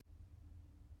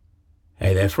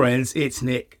there, friends. It's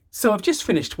Nick. So I've just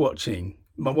finished watching,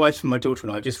 my wife and my daughter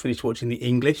and I have just finished watching The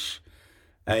English,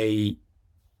 a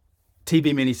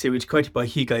TV miniseries created by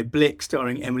Hugo Blick,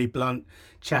 starring Emily Blunt,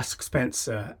 Chask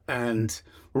Spencer, and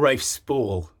Rafe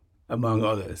Spall, among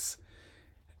others.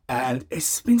 And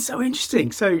it's been so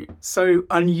interesting, so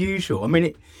unusual. I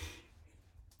mean,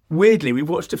 weirdly, we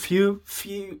watched a few,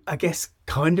 I guess,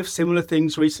 kind of similar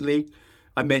things recently.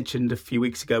 I mentioned a few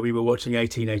weeks ago we were watching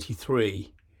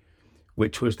 1883,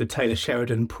 which was the Taylor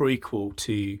Sheridan prequel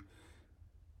to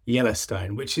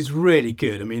Yellowstone, which is really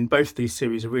good. I mean, both of these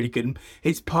series are really good. And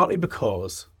it's partly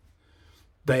because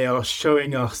they are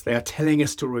showing us, they are telling a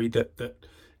story that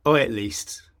I at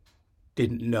least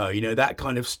didn't know. You know, that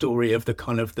kind of story of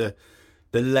the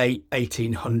late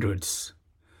 1800s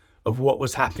of what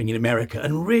was happening in America.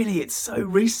 And really, it's so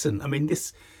recent. I mean,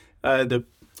 this the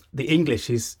English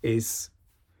is it's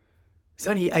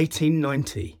only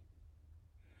 1890.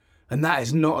 And that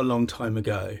is not a long time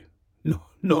ago.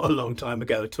 Not a long time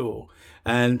ago at all.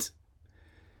 And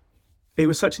it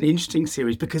was such an interesting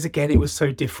series because, again, it was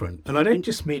so different. And I don't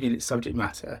just mean in its subject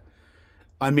matter.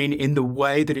 I mean in the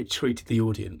way that it treated the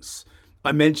audience.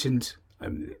 I mentioned,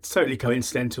 it's totally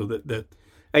coincidental, that the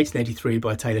 1883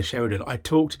 by Taylor Sheridan, I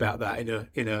talked about that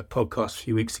in a podcast a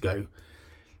few weeks ago,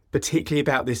 particularly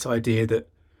about this idea that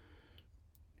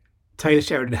Taylor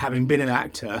Sheridan, having been an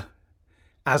actor,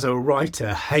 as a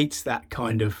writer, hates that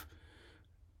kind of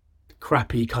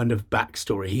crappy kind of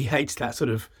backstory. He hates that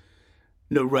sort of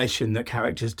narration that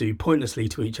characters do pointlessly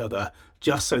to each other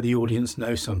just so the audience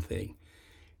knows something.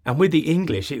 And with the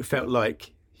English, it felt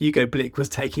like Hugo Blick was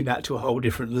taking that to a whole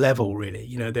different level, really.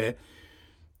 You know,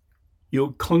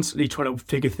 you're constantly trying to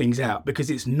figure things out because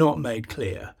it's not made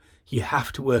clear. You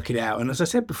have to work it out. And as I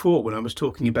said before, when I was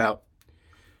talking about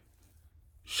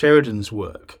Sheridan's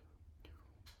work,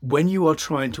 when you are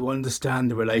trying to understand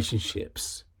the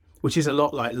relationships, which is a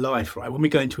lot like life, right? When we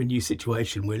go into a new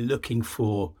situation, we're looking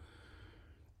for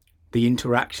the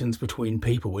interactions between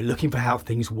people. We're looking for how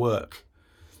things work,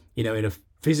 you know, in a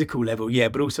physical level, yeah,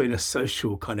 but also in a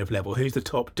social kind of level. Who's the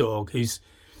top dog? Who's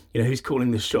calling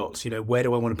the shots? You know, where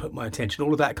do I want to put my attention?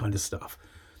 All of that kind of stuff.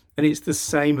 And it's the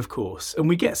same, of course. And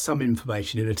we get some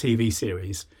information in a TV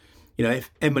series. You know, if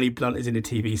Emily Blunt is in a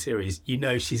TV series, you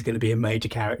know she's going to be a major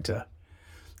character.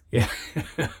 Yeah.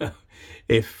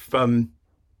 If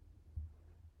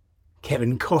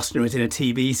Kevin Costner is in a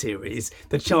TV series,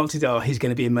 the chances are he's going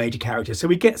to be a major character. So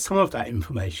we get some of that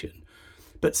information.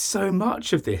 But so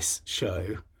much of this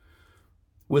show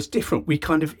was different.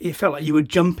 It felt like you were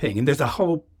jumping, and there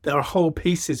are whole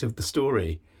pieces of the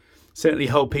story, certainly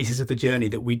whole pieces of the journey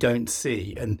that we don't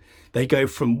see. And they go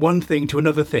from one thing to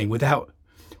another thing without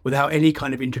any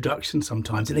kind of introduction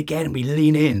sometimes. And again, we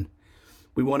lean in.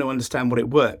 We want to understand what it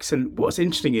works. And what's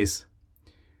interesting is,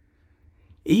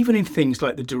 even in things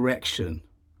like the direction,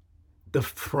 the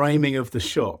framing of the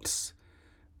shots,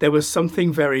 there was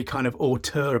something very kind of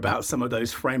auteur about some of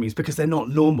those framings because they're not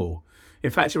normal.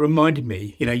 In fact, it reminded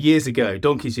me, you know, years ago,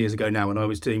 donkeys years ago now, when I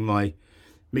was doing my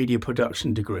media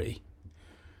production degree,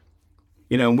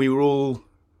 you know, and we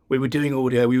were doing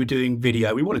audio, we were doing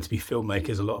video. We wanted to be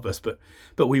filmmakers, a lot of us,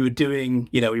 but we were doing,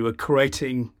 you know, we were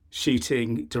creating,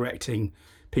 shooting, directing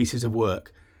pieces of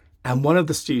work. And one of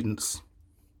the students,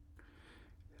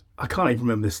 I can't even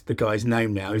remember the guy's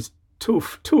name now, he's tall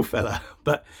fella,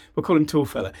 but we'll call him tall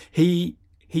fella. He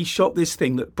shot this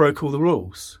thing that broke all the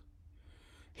rules.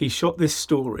 He shot this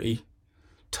story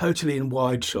totally in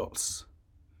wide shots.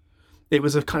 It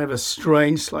was a kind of a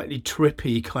strange, slightly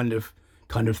trippy kind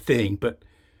of thing, but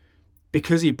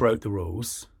because he broke the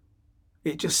rules,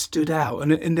 it just stood out.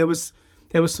 And there was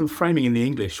some framing in the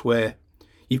English where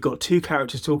you've got two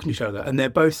characters talking to each other, and they're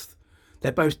both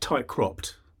tight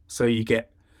cropped, so you get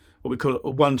what we call a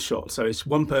one shot. So it's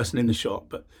one person in the shot,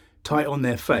 but tight on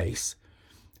their face.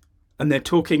 And they're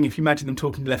talking, if you imagine them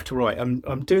talking left to right,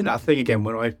 I'm doing that thing again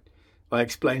where I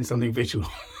explain something visual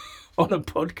on a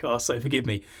podcast, so forgive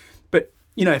me. But,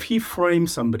 you know, if you frame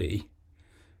somebody,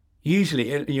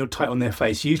 usually, and you're tight on their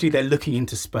face, usually they're looking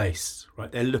into space,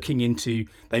 right? They're looking into,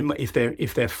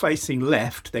 if they're facing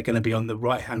left, they're going to be on the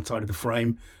right-hand side of the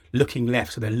frame, looking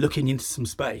left, so they're looking into some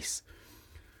space.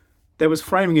 There was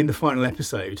framing in the final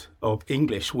episode of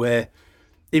English where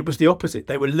it was the opposite.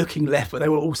 They were looking left, but they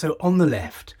were also on the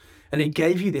left. And it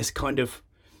gave you this kind of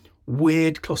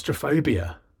weird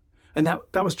claustrophobia. And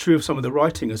that was true of some of the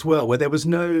writing as well, where there was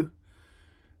no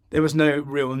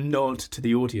real nod to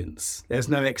the audience. There's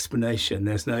no explanation.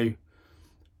 There's no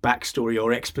backstory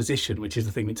or exposition, which is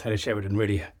the thing that Taylor Sheridan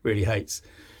really, really hates.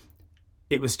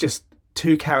 It was just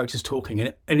two characters talking,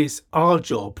 and it's our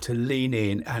job to lean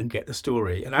in and get the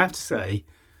story. And I have to say,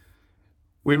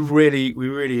 we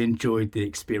really enjoyed the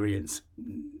experience.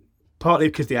 Partly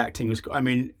because the acting was. I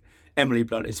mean, Emily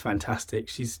Blunt is fantastic.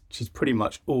 She's pretty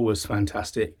much always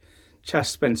fantastic. Chas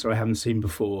Spencer I haven't seen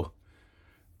before,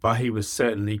 but he was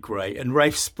certainly great. And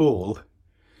Rafe Spall,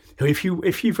 who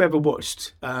if you've ever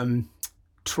watched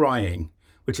Trying,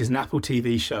 which is an Apple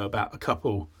TV show about a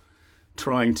couple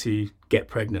trying to get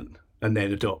pregnant and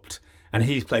then adopt, and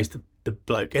he plays the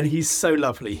bloke, and he's so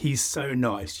lovely. He's so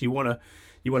nice. You wanna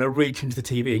reach into the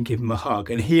TV and give him a hug.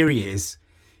 And here he is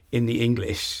in the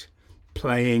English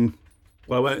playing.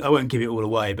 Well, I won't give it all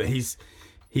away, but he's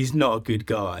not a good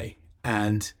guy,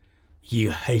 and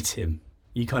you hate him.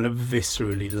 You kind of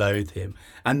viscerally loathe him,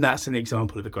 and that's an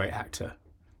example of a great actor,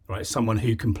 right? Someone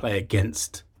who can play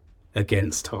against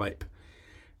type.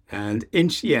 And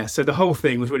so the whole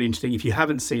thing was really interesting. If you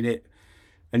haven't seen it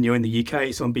and you're in the UK,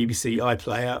 it's on BBC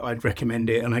iPlayer. I'd recommend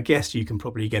it, and I guess you can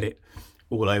probably get it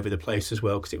all over the place as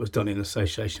well because it was done in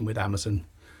association with Amazon.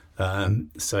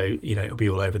 So it'll be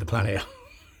all over the planet,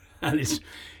 and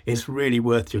it's really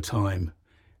worth your time,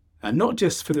 and not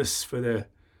just for the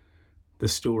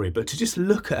story, but to just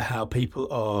look at how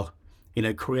people are,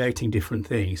 creating different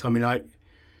things. I mean,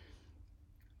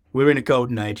 we're in a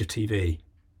golden age of TV,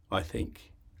 I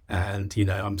think, and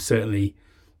I'm certainly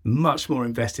much more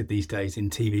invested these days in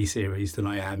TV series than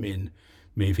I am in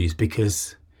movies,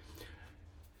 because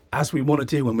as we want to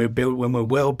do when we're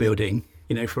world building,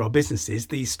 for our businesses,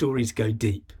 these stories go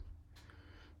deep.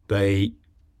 They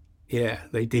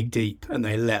dig deep, and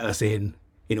they let us in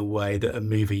a way that a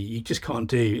movie you just can't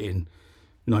do in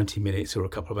 90 minutes or a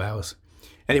couple of hours.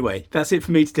 Anyway, that's it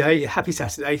for me today. Happy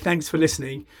Saturday. Thanks for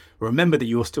listening. Remember that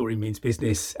your story means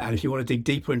business. And if you want to dig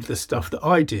deeper into the stuff that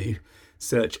I do,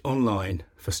 search online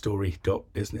for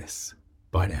story.business.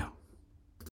 Bye now.